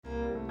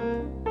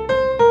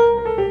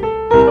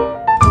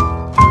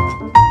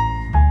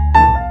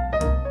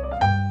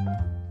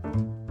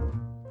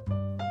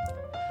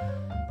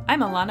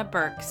Alana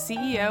Burke,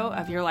 CEO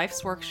of Your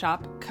Life's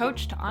Workshop,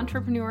 coach to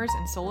entrepreneurs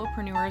and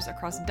solopreneurs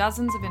across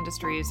dozens of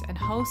industries, and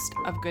host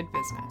of Good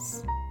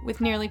Business. With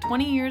nearly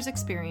 20 years'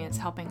 experience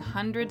helping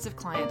hundreds of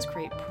clients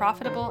create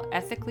profitable,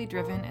 ethically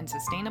driven, and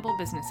sustainable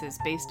businesses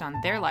based on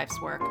their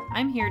life's work,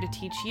 I'm here to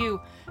teach you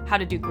how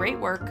to do great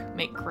work,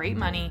 make great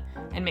money,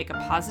 and make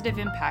a positive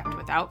impact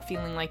without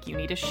feeling like you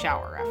need a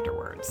shower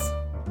afterwards.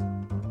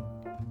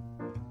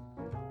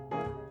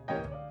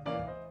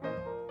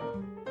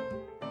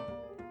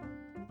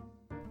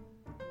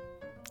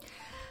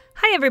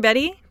 Hi,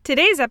 everybody.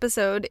 Today's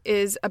episode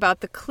is about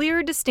the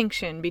clear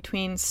distinction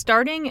between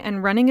starting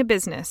and running a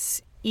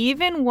business,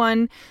 even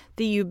one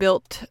that you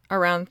built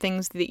around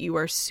things that you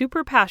are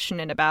super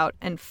passionate about,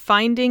 and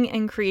finding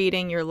and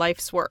creating your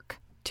life's work.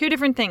 Two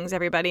different things,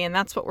 everybody, and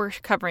that's what we're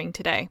covering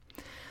today.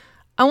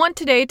 I want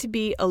today to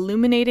be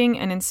illuminating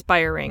and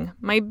inspiring.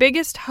 My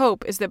biggest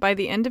hope is that by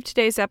the end of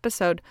today's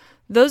episode,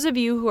 those of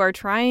you who are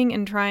trying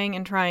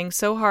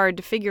so hard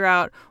to figure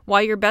out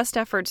why your best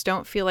efforts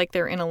don't feel like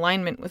they're in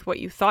alignment with what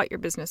you thought your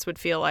business would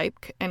feel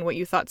like and what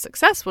you thought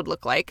success would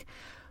look like,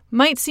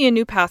 might see a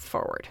new path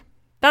forward.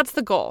 That's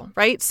the goal,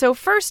 right? So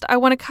first, I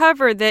want to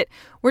cover that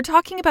we're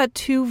talking about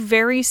two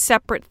very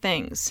separate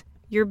things,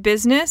 your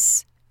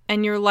business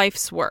and your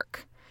life's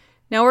work.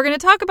 Now, we're going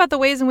to talk about the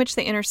ways in which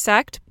they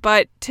intersect,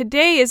 but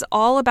today is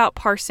all about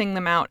parsing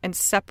them out and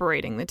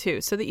separating the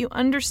two so that you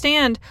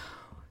understand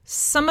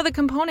some of the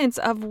components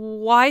of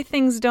why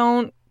things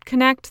don't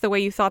connect the way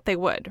you thought they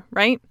would,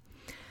 right?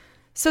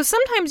 So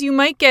sometimes you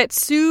might get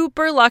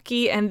super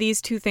lucky and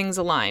these two things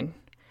align.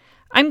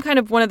 I'm kind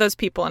of one of those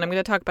people, and I'm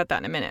going to talk about that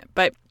in a minute,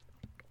 but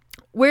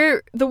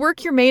where the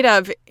work you're made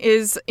of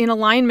is in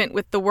alignment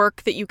with the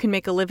work that you can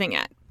make a living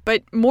at.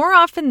 But more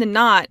often than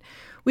not,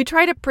 we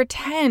try to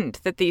pretend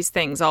that these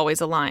things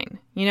always align.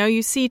 You know,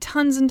 you see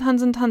tons and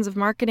tons and tons of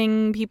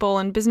marketing people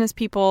and business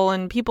people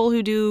and people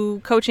who do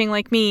coaching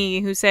like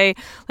me who say,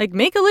 like,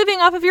 make a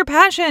living off of your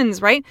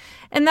passions, right?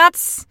 And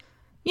that's,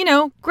 you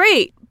know,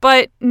 great,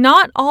 but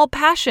not all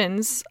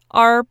passions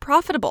are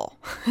profitable.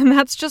 And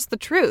that's just the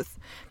truth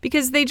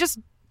because they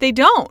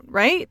don't,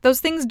 right? Those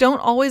things don't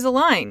always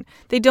align.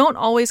 They don't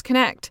always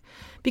connect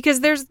because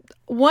there's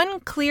one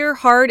clear,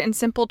 hard, and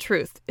simple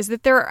truth is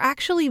that there are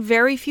actually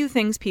very few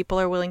things people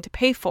are willing to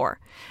pay for.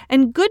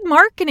 And good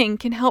marketing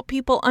can help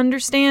people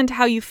understand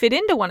how you fit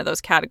into one of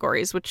those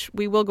categories, which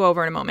we will go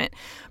over in a moment.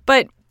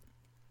 But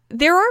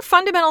there are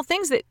fundamental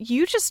things that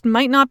you just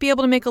might not be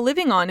able to make a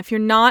living on if you're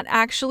not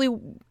actually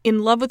in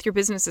love with your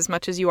business as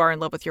much as you are in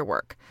love with your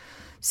work.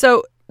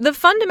 So the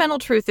fundamental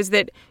truth is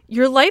that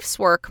your life's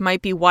work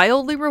might be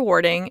wildly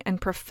rewarding and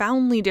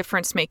profoundly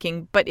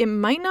difference-making, but it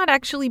might not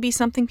actually be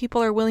something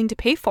people are willing to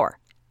pay for.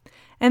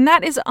 And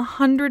that is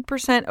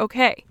 100%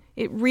 okay.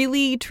 It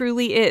really,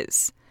 truly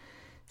is.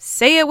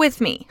 Say it with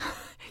me.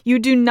 You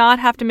do not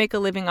have to make a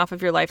living off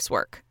of your life's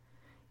work.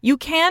 You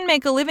can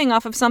make a living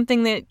off of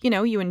something that,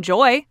 you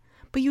enjoy,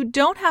 but you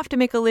don't have to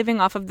make a living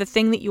off of the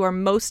thing that you are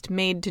most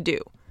made to do.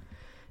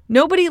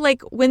 Nobody,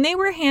 when they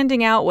were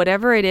handing out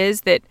whatever it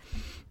is that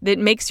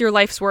makes your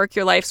life's work,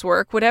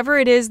 whatever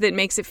it is that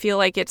makes it feel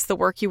like it's the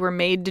work you were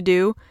made to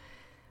do,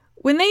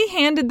 when they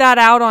handed that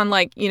out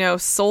on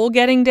Soul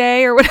Getting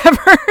Day or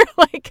whatever,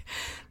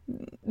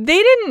 they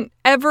didn't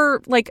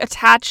ever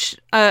attach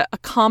a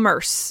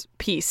commerce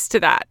piece to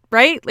that,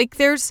 right?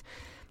 There's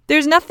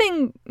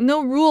nothing,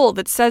 no rule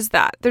that says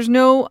that. There's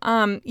no,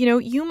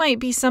 you might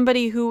be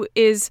somebody who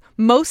is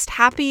most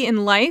happy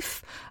in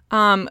life,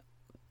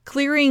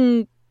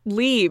 clearing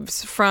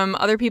leaves from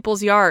other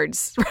people's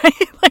yards, right?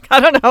 I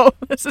don't know.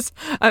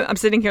 I'm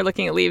sitting here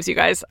looking at leaves, you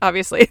guys,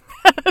 obviously.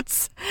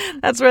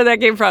 That's where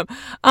that came from.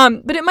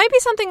 But it might be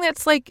something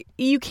that's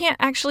you can't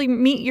actually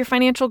meet your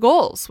financial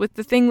goals with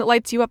the thing that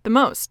lights you up the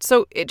most.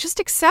 So just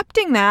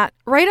accepting that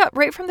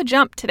right from the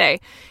jump today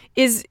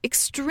is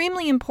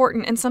extremely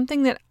important and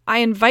something that I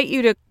invite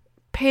you to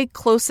pay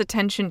close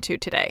attention to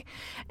today.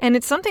 And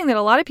it's something that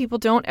a lot of people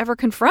don't ever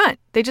confront.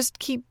 They just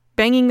keep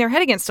banging their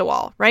head against a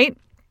wall, right?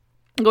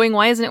 Going,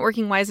 why isn't it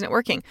working? Why isn't it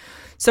working?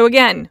 So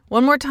again,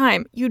 one more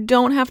time, you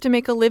don't have to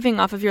make a living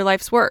off of your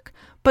life's work,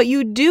 but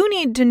you do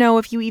need to know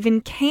if you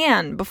even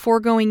can before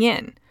going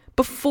in.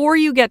 Before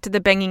you get to the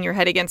banging your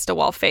head against a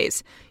wall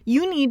phase,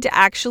 you need to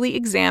actually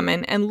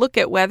examine and look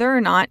at whether or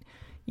not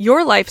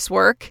your life's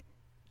work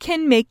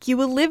can make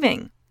you a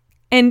living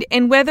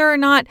and whether or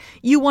not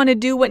you want to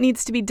do what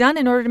needs to be done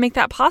in order to make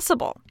that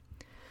possible.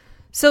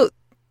 So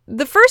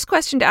the first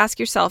question to ask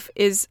yourself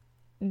is,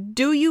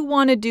 do you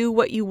want to do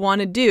what you want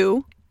to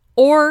do,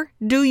 or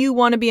do you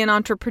want to be an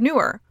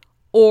entrepreneur,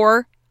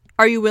 or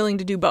are you willing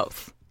to do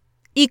both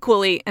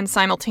equally and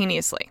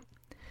simultaneously?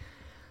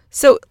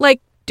 So,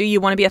 do you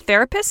want to be a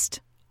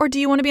therapist, or do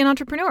you want to be an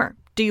entrepreneur?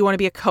 Do you want to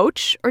be a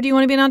coach, or do you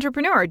want to be an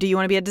entrepreneur? Do you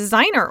want to be a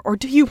designer, or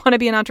do you want to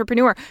be an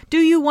entrepreneur? Do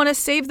you want to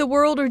save the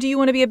world, or do you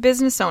want to be a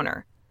business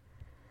owner?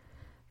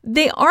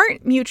 They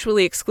aren't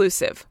mutually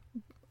exclusive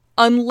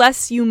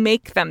unless you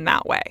make them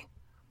that way,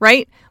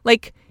 right?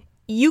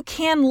 You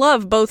can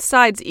love both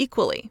sides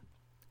equally.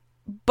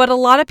 But a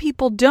lot of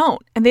people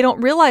don't, and they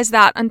don't realize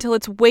that until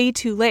it's way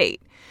too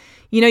late.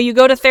 You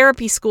go to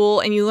therapy school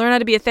and you learn how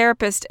to be a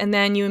therapist, and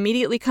then you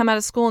immediately come out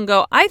of school and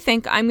go, I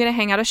think I'm going to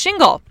hang out a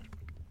shingle.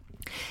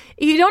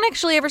 You don't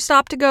actually ever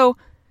stop to go,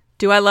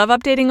 do I love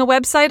updating a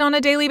website on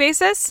a daily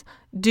basis?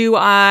 Do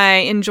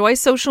I enjoy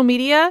social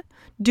media?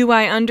 Do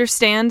I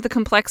understand the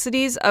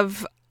complexities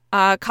of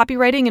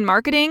copywriting and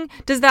marketing?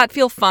 Does that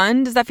feel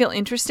fun? Does that feel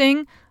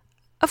interesting?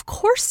 Of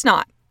course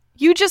not.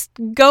 You just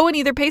go and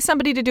either pay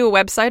somebody to do a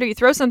website or you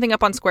throw something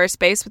up on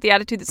Squarespace with the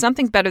attitude that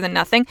something's better than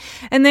nothing,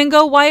 and then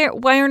go, why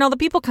aren't all the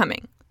people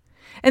coming?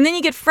 And then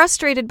you get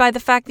frustrated by the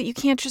fact that you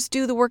can't just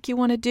do the work you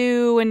want to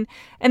do, and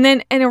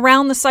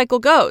around the cycle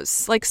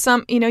goes. Like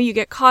you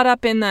get caught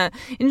up in the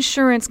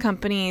insurance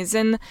companies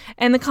and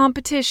the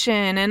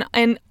competition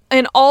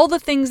and all the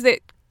things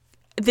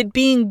that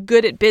being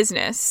good at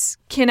business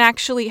can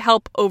actually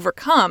help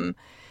overcome.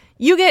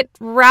 You get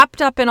wrapped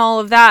up in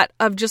all of that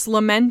of just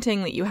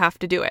lamenting that you have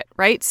to do it,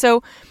 right?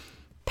 So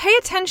pay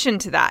attention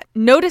to that.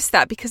 Notice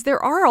that, because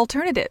there are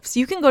alternatives.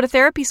 You can go to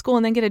therapy school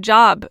and then get a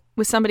job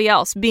with somebody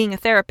else being a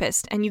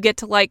therapist, and you get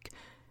to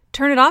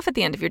turn it off at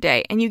the end of your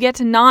day, and you get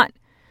to not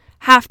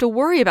have to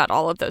worry about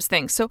all of those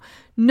things. So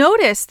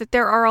notice that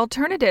there are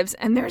alternatives,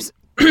 and there's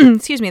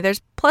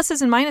there's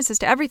pluses and minuses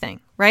to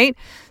everything, right?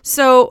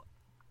 So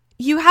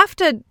you have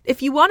to,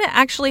 if you want to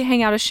actually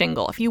hang out a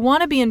shingle, if you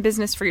want to be in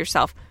business for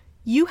yourself,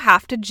 you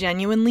have to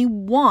genuinely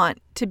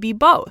want to be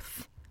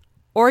both,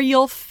 or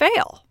you'll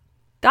fail.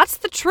 That's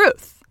the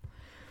truth.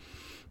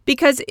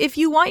 Because if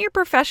you want your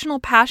professional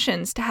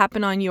passions to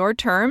happen on your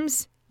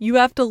terms, you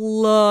have to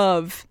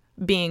love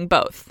being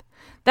both.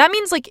 That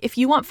means if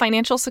you want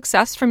financial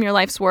success from your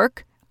life's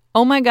work,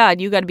 oh my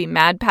God, you got to be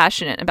mad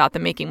passionate about the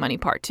making money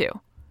part too.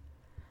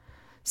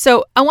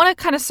 So I want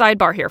to kind of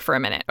sidebar here for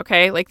a minute,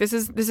 okay? This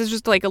is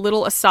just a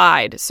little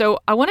aside. So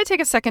I want to take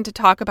a second to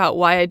talk about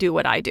why I do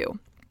what I do.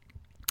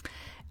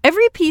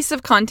 Every piece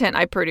of content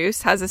I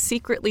produce has a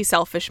secretly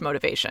selfish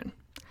motivation.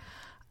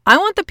 I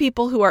want the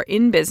people who are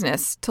in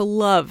business to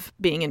love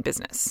being in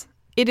business.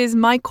 It is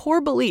my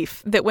core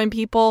belief that when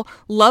people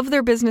love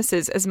their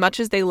businesses as much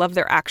as they love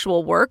their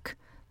actual work,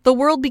 the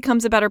world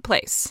becomes a better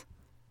place.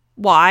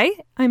 Why?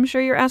 I'm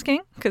sure you're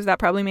asking, because that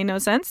probably made no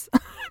sense.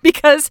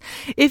 Because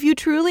if you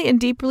truly and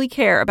deeply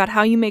care about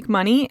how you make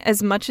money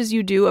as much as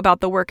you do about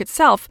the work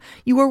itself,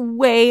 you are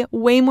way,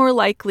 way more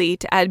likely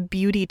to add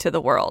beauty to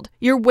the world.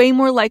 You're way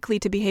more likely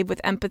to behave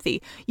with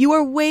empathy. You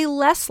are way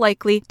less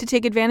likely to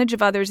take advantage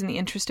of others in the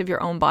interest of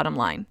your own bottom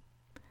line.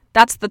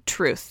 That's the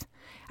truth.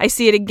 I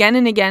see it again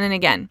and again and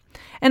again.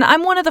 And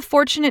I'm one of the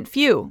fortunate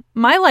few.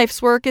 My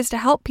life's work is to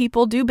help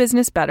people do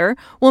business better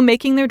while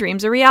making their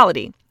dreams a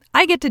reality.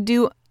 I get to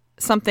do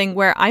something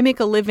where I make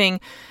a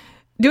living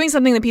doing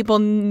something that people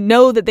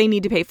know that they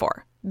need to pay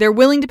for. They're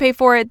willing to pay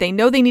for it. They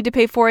know they need to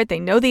pay for it. They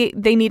know they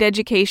need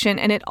education.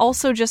 And it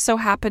also just so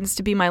happens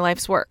to be my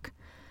life's work.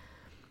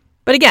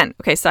 But again,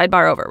 okay,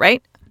 sidebar over,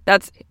 right?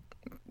 That's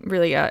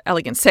really an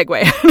elegant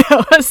segue.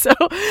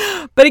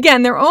 But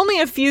again, there are only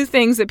a few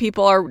things that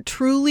people are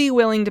truly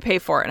willing to pay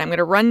for. And I'm going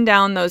to run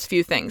down those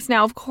few things.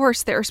 Now, of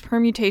course, there's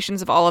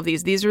permutations of all of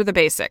these. These are the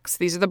basics.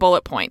 These are the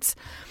bullet points.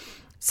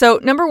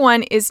 So number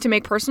one is to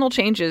make personal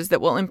changes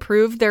that will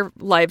improve their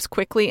lives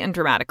quickly and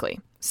dramatically.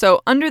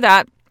 So under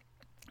that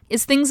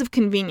is things of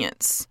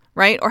convenience,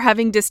 right? Or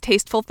having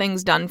distasteful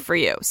things done for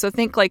you. So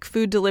think like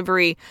food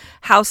delivery,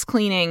 house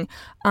cleaning,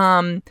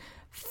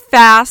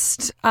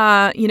 fast,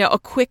 a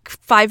quick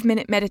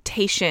 5-minute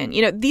meditation.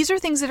 These are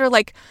things that are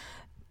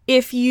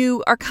if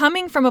you are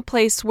coming from a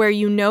place where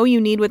you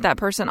need what that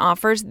person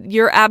offers,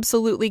 you're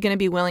absolutely going to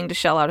be willing to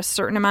shell out a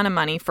certain amount of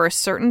money for a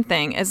certain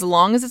thing, as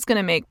long as it's going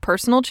to make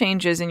personal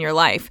changes in your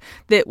life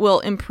that will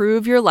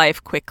improve your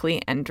life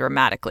quickly and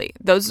dramatically.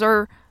 Those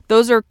are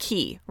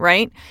key,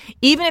 right?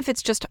 Even if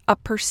it's just a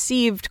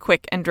perceived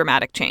quick and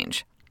dramatic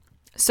change.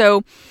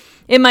 So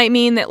it might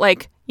mean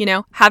that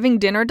having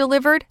dinner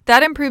delivered,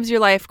 that improves your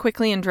life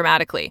quickly and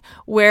dramatically,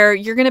 where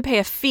you're going to pay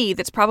a fee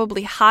that's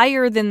probably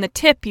higher than the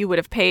tip you would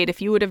have paid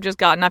if you would have just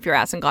gotten off your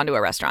ass and gone to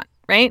a restaurant,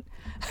 right?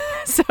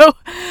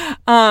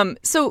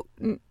 So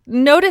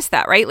notice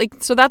that,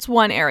 right? So that's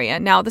one area.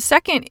 Now, the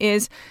second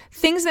is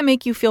things that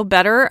make you feel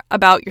better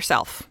about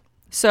yourself.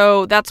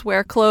 So that's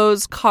where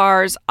clothes,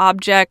 cars,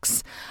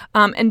 objects,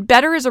 and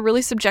better is a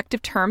really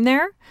subjective term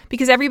there,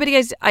 because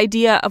everybody's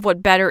idea of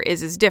what better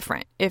is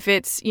different. If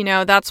it's,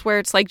 that's where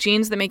it's like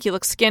jeans that make you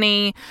look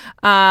skinny,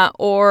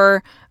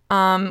 or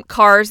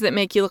cars that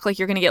make you look like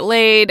you're going to get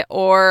laid,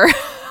 or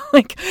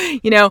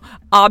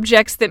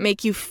objects that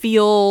make you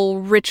feel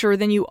richer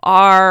than you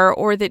are,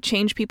 or that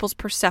change people's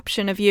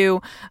perception of you.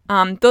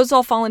 Those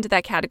all fall into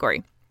that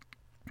category.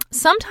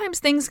 Sometimes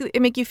things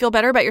that make you feel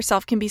better about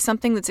yourself can be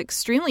something that's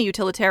extremely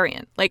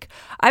utilitarian.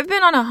 I've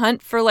been on a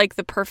hunt for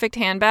the perfect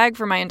handbag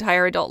for my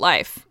entire adult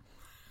life,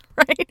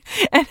 right?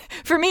 And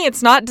for me,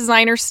 it's not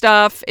designer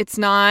stuff. It's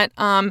not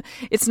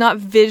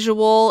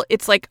visual.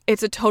 It's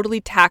a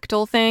totally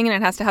tactile thing, and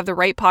it has to have the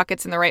right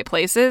pockets in the right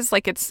places.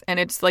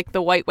 It's like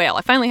the white whale.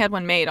 I finally had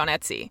one made on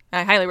Etsy.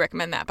 I highly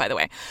recommend that, by the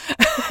way.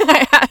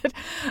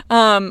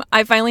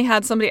 I finally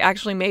had somebody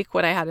actually make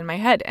what I had in my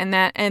head,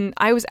 and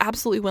I was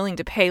absolutely willing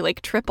to pay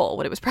like triple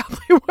what it was probably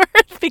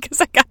worth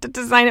because I got to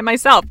design it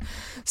myself.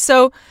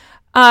 So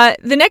the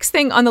next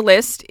thing on the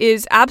list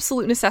is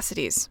absolute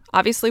necessities.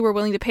 Obviously, we're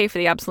willing to pay for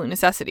the absolute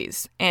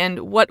necessities. And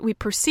what we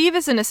perceive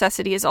as a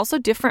necessity is also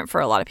different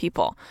for a lot of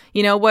people.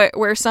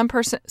 Where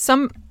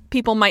some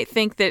people might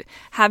think that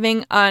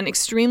having an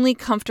extremely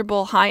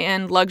comfortable,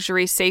 high-end,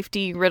 luxury,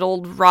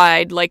 safety-riddled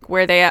ride, like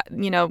where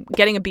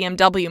getting a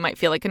BMW might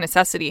feel like a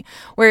necessity,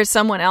 whereas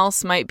someone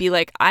else might be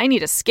like, I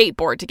need a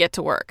skateboard to get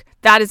to work.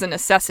 That is a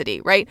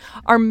necessity, right?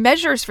 Our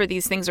measures for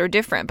these things are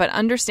different, but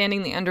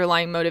understanding the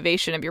underlying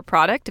motivation of your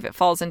product, if it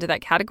falls into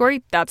that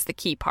category, that's the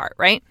key part,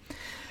 right?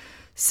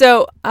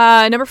 So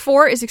number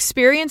 4 is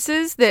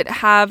experiences that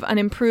have an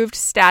improved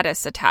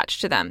status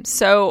attached to them.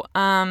 So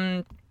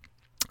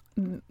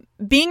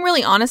being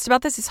really honest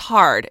about this is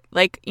hard,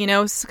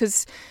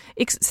 because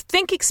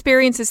think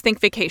experiences, think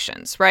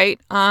vacations, right?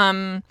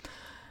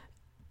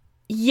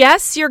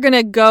 Yes, you're going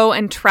to go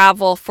and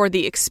travel for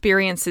the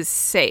experience's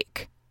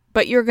sake,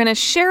 but you're going to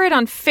share it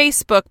on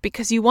Facebook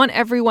because you want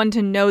everyone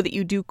to know that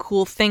you do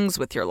cool things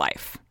with your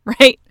life,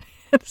 right?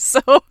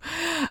 So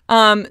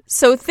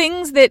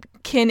things that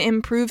can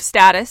improve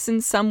status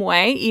in some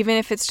way, even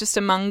if it's just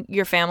among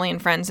your family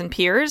and friends and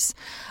peers,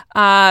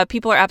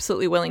 people are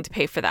absolutely willing to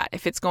pay for that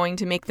if it's going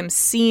to make them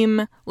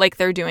seem like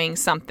they're doing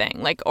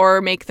something,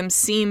 or make them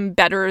seem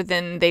better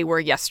than they were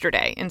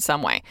yesterday in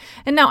some way.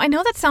 And now I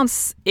know that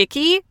sounds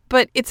icky,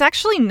 but it's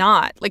actually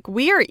not.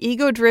 We are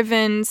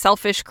ego-driven,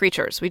 selfish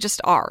creatures. We just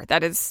are.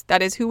 That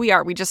is who we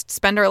are. We just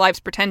spend our lives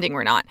pretending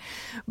we're not.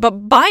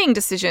 But buying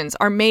decisions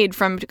are made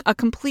from a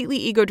completely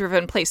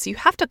ego-driven place. So you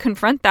have to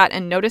confront that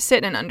and notice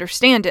it and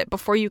understand it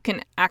before you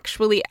can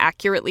actually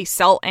accurately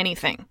sell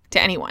anything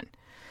to anyone.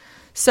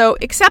 So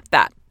accept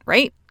that,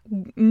 right?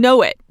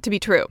 Know it to be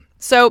true.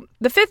 So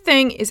the 5th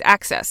thing is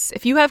access.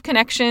 If you have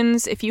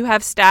connections, if you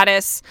have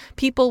status,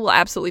 people will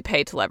absolutely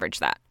pay to leverage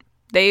that.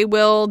 They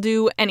will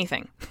do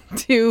anything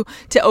to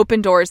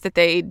open doors that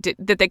they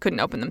couldn't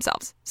open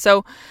themselves.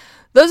 So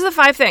those are the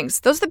 5 things.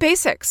 Those are the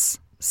basics.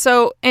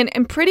 So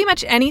and pretty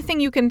much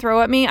anything you can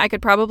throw at me, I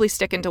could probably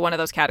stick into one of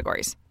those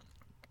categories.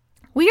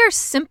 We are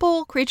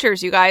simple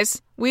creatures, you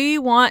guys. We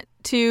want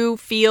to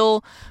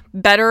feel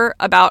better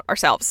about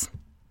ourselves.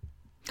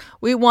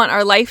 We want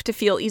our life to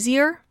feel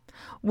easier.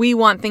 We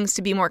want things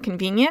to be more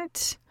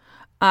convenient.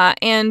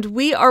 And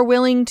we are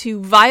willing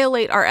to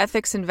violate our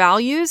ethics and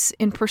values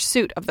in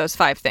pursuit of those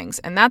 5 things.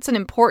 And that's an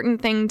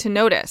important thing to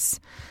notice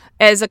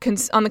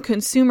on the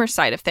consumer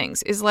side of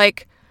things is so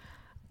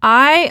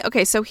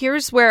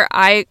here's where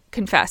I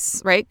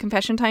confess, right?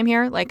 Confession time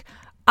here.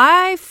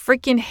 I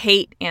freaking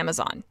hate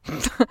Amazon.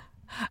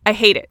 I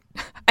hate it.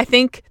 I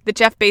think that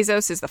Jeff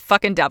Bezos is the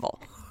fucking devil.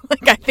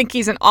 I think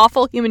he's an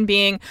awful human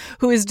being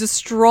who is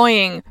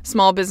destroying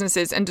small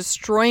businesses and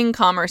destroying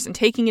commerce and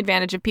taking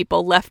advantage of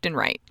people left and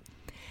right.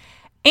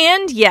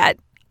 And yet,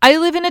 I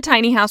live in a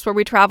tiny house where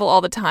we travel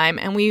all the time,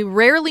 and we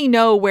rarely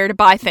know where to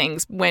buy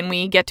things when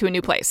we get to a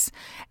new place.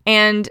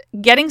 And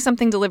getting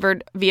something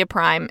delivered via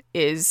Prime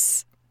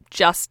is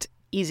just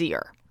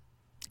easier.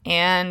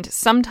 And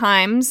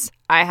sometimes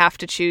I have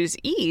to choose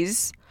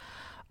ease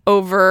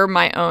over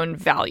my own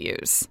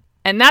values.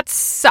 And that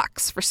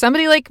sucks. For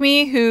somebody like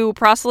me who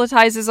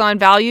proselytizes on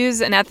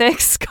values and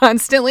ethics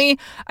constantly,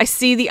 I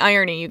see the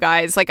irony, you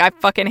guys. I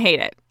fucking hate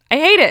it. I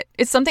hate it.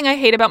 It's something I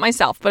hate about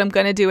myself, but I'm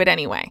going to do it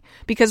anyway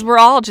because we're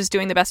all just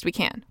doing the best we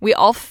can. We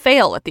all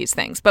fail at these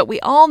things, but we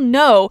all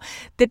know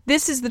that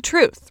this is the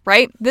truth,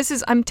 right?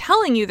 I'm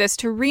telling you this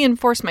to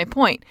reinforce my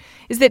point,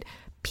 is that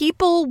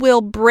people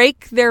will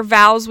break their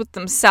vows with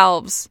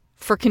themselves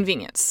for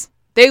convenience.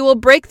 They will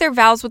break their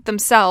vows with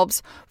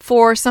themselves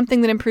for something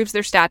that improves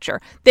their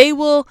stature. They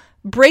will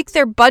break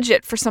their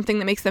budget for something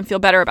that makes them feel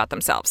better about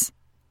themselves.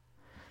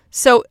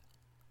 So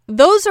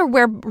those are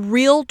where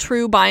real,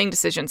 true buying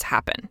decisions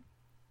happen.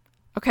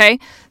 Okay?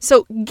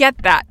 So get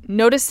that.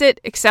 Notice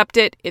it. Accept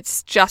it.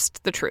 It's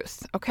just the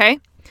truth. Okay?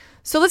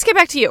 So let's get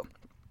back to you.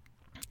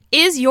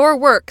 Is your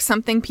work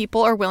something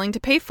people are willing to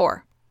pay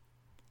for?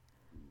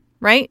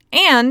 Right?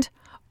 And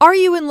are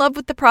you in love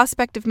with the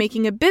prospect of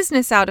making a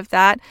business out of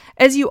that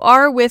as you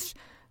are with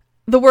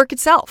the work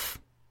itself?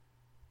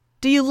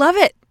 Do you love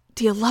it?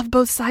 Do you love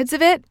both sides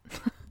of it?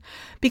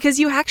 Because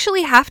you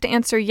actually have to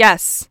answer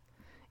yes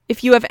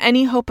if you have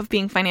any hope of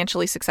being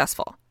financially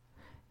successful.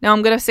 Now,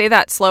 I'm going to say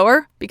that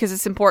slower because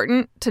it's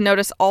important to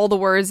notice all the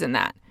words in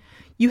that.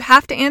 You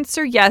have to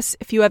answer yes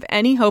if you have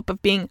any hope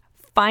of being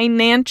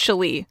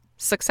financially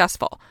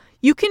successful.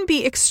 You can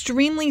be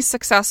extremely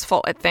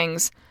successful at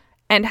things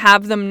and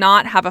have them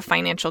not have a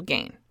financial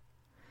gain.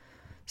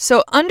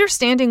 So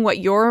understanding what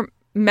your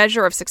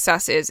measure of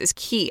success is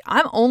key.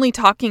 I'm only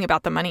talking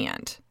about the money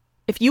end.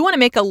 If you want to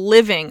make a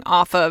living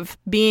off of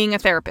being a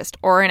therapist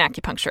or an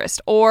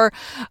acupuncturist or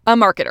a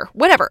marketer,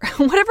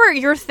 whatever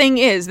your thing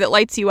is that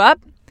lights you up,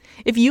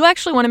 if you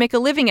actually want to make a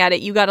living at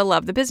it, you got to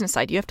love the business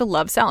side. You have to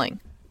love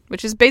selling,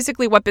 which is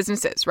basically what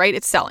business is, right?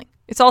 It's selling.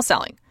 It's all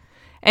selling.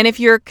 And if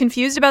you're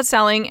confused about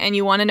selling and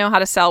you want to know how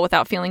to sell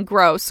without feeling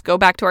gross, go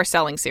back to our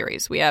selling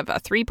series. We have a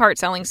 3-part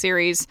selling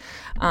series.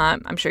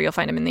 I'm sure you'll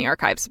find them in the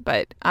archives,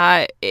 but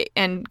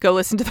and go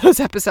listen to those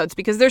episodes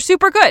because they're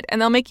super good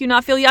and they'll make you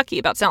not feel yucky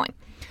about selling.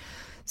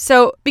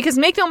 So, because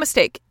make no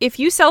mistake, if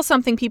you sell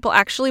something people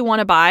actually want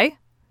to buy,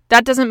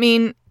 that doesn't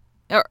mean,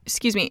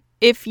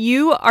 if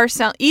you are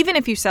even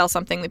if you sell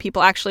something that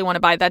people actually want to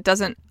buy, that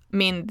doesn't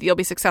mean you'll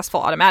be successful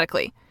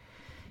automatically.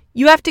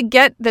 You have to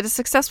get that a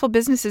successful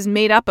business is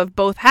made up of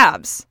both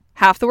halves,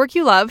 half the work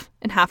you love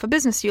and half a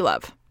business you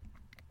love.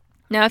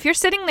 Now, if you're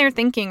sitting there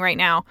thinking right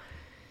now,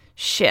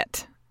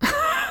 shit,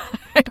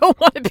 I don't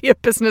want to be a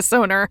business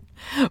owner,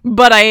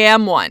 but I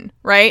am one,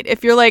 right?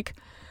 If you're like,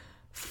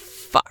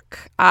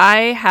 fuck,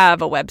 I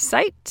have a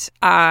website,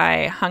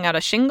 I hung out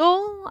a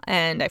shingle,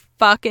 and I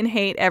fucking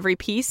hate every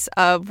piece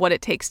of what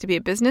it takes to be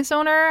a business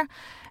owner.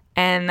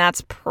 And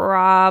that's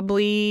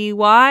probably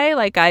why,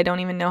 I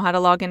don't even know how to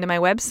log into my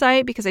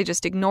website because I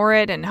just ignore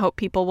it and hope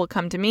people will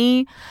come to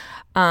me.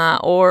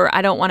 Or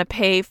I don't want to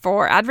pay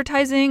for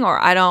advertising, or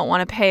I don't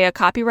want to pay a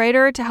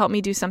copywriter to help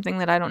me do something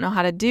that I don't know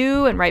how to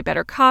do and write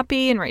better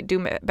copy and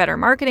do better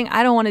marketing.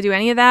 I don't want to do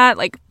any of that.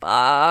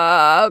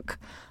 Fuck.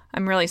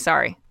 I'm really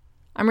sorry.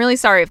 I'm really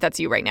sorry if that's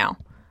you right now.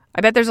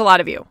 I bet there's a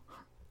lot of you.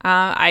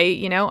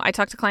 I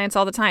talk to clients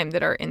all the time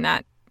that are in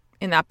that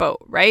boat,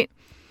 right?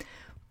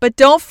 But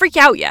don't freak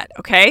out yet,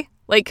 okay?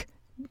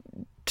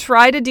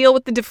 Try to deal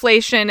with the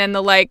deflation and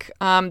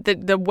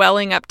the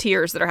welling up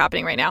tears that are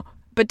happening right now.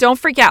 But don't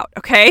freak out,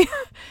 okay?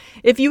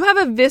 If you have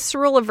a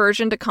visceral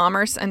aversion to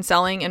commerce and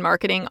selling and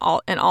marketing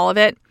all of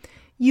it,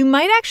 you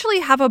might actually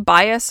have a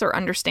bias or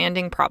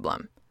understanding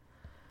problem.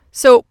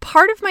 So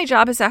part of my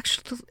job is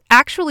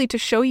actually to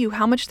show you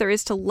how much there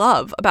is to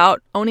love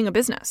about owning a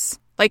business.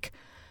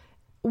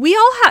 We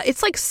all have,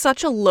 it's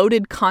such a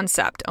loaded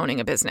concept, owning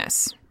a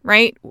business,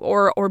 right?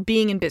 Or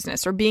being in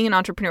business or being an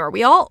entrepreneur.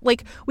 We all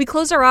we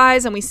close our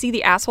eyes and we see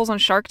the assholes on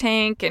Shark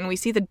Tank and we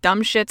see the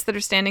dumb shits that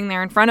are standing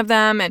there in front of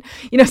them. And,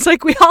 it's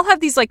we all have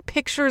these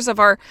pictures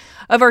of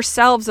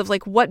ourselves of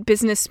what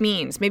business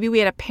means. Maybe we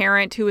had a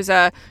parent who was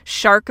a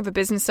shark of a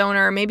business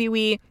owner. Maybe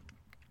we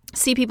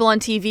see people on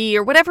TV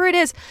or whatever it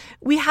is.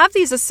 We have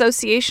these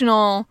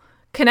associational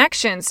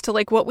connections to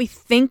what we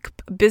think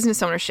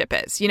business ownership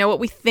is, what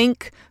we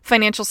think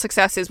financial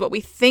success is, what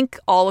we think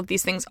all of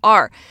these things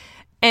are.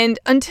 And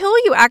until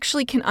you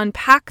actually can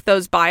unpack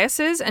those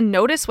biases and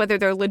notice whether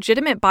they're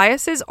legitimate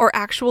biases or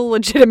actual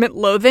legitimate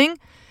loathing,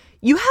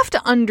 you have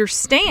to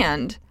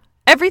understand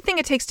everything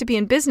it takes to be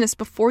in business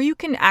before you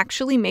can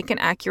actually make an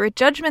accurate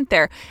judgment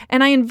there.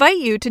 And I invite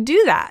you to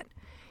do that.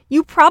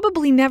 You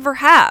probably never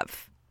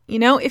have.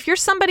 If you're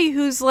somebody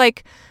who's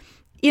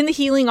in the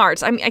healing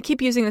arts, I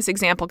keep using this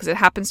example because it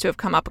happens to have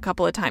come up a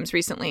couple of times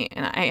recently,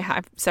 and I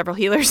have several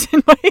healers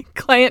in my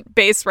client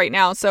base right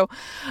now. So,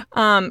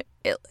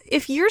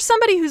 if you're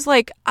somebody who's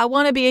I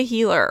want to be a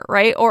healer,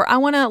 right? Or I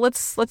want to,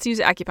 let's use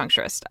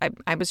acupuncturist.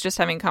 I was just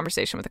having a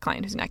conversation with a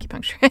client who's an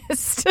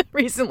acupuncturist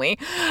recently.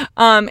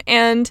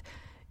 And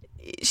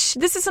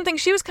this is something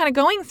she was kind of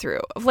going through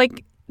of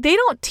they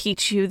don't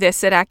teach you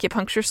this at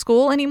acupuncture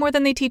school any more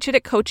than they teach it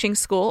at coaching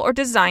school or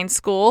design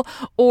school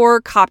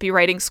or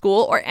copywriting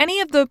school or any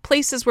of the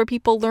places where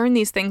people learn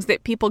these things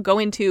that people go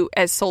into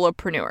as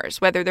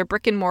solopreneurs, whether they're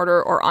brick and mortar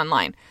or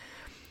online.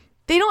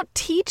 They don't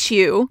teach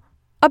you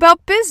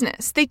about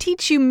business. They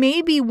teach you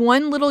maybe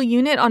one little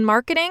unit on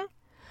marketing,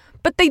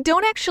 but they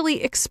don't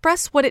actually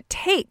express what it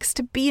takes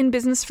to be in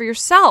business for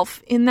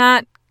yourself in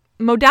that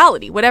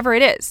modality, whatever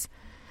it is.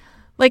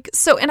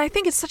 And I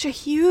think it's such a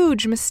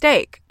huge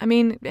mistake. I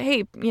mean,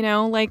 hey,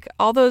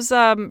 all those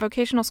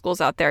vocational schools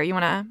out there, you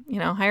want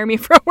to, hire me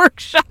for a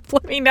workshop,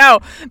 let me know.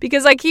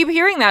 Because I keep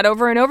hearing that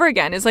over and over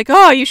again. It's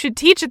oh, you should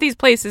teach at these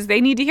places.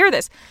 They need to hear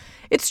this.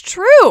 It's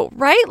true,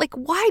 right?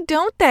 Why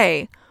don't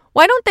they?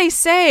 Why don't they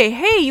say,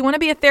 hey, you want to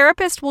be a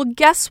therapist? Well,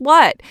 guess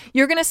what?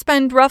 You're going to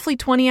spend roughly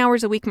 20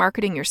 hours a week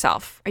marketing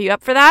yourself. Are you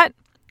up for that?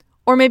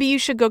 Or maybe you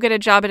should go get a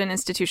job at an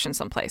institution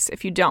someplace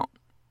if you don't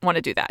want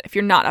to do that, if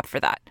you're not up for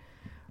that.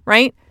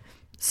 Right?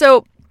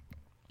 So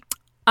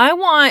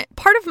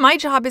part of my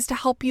job is to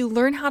help you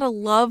learn how to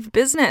love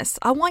business.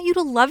 I want you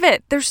to love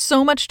it. There's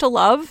so much to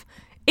love.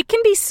 It can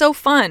be so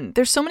fun.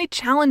 There's so many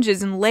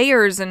challenges and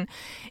layers and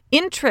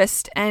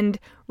interest and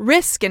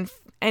risk and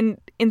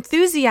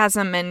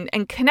enthusiasm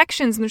and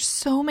connections. And there's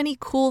so many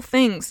cool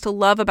things to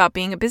love about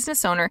being a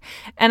business owner.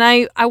 And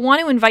I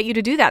want to invite you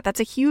to do that.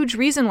 That's a huge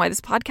reason why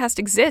this podcast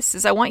exists,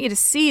 is I want you to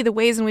see the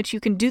ways in which you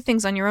can do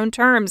things on your own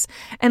terms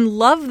and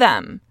love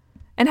them.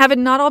 And have it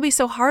not all be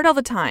so hard all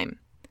the time.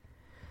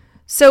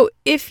 So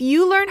if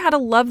you learn how to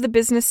love the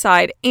business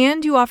side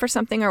and you offer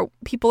something or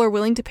people are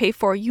willing to pay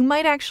for, you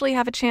might actually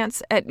have a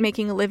chance at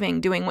making a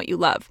living doing what you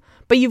love.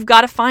 But you've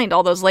got to find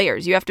all those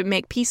layers. You have to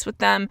make peace with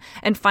them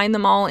and find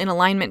them all in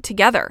alignment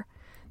together.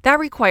 That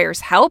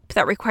requires help.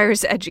 That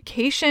requires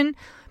education.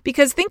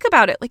 Because think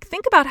about it.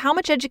 Think about how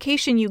much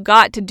education you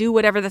got to do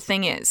whatever the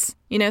thing is.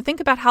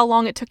 Think about how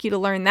long it took you to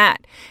learn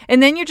that.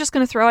 And then you're just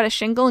going to throw out a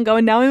shingle and go,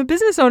 and now I'm a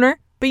business owner,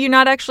 but you're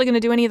not actually going to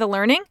do any of the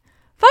learning?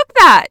 Fuck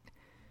that.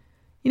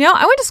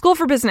 I went to school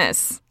for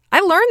business.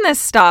 I learned this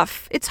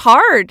stuff. It's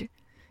hard.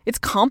 It's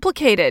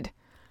complicated.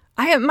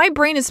 My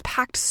brain is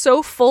packed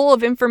so full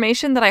of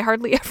information that I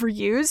hardly ever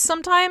use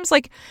sometimes.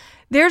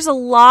 There's a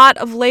lot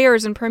of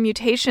layers and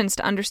permutations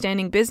to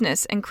understanding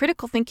business, and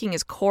critical thinking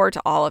is core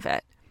to all of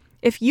it.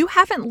 If you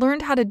haven't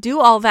learned how to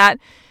do all that,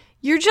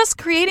 you're just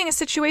creating a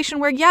situation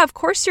where, yeah, of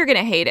course you're going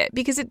to hate it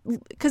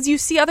because you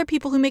see other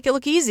people who make it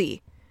look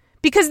easy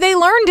because they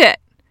learned it.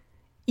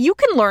 You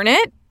can learn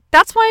it.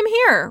 That's why I'm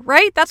here,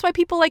 right? That's why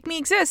people like me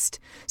exist,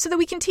 so that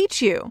we can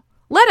teach you.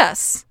 Let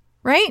us,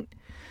 right?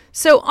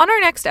 So on our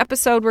next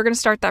episode, we're going to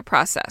start that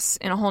process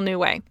in a whole new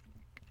way.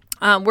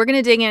 We're going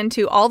to dig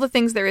into all the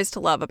things there is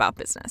to love about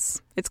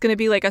business. It's going to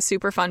be like a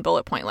super fun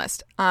bullet point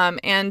list.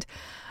 And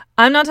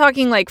I'm not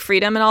talking like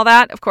freedom and all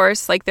that, of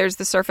course, there's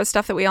the surface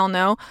stuff that we all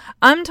know.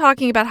 I'm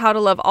talking about how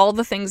to love all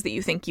the things that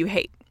you think you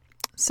hate.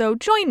 So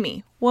join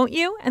me, won't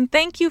you? And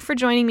thank you for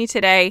joining me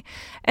today,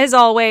 as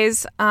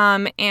always.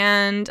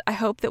 And I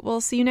hope that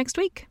we'll see you next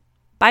week.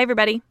 Bye,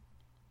 everybody.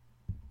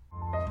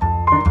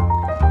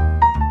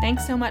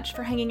 Thanks so much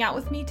for hanging out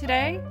with me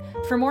today.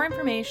 For more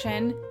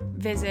information,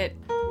 visit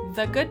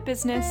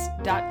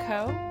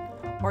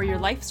thegoodbusiness.co or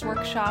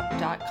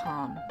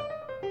yourlifesworkshop.com.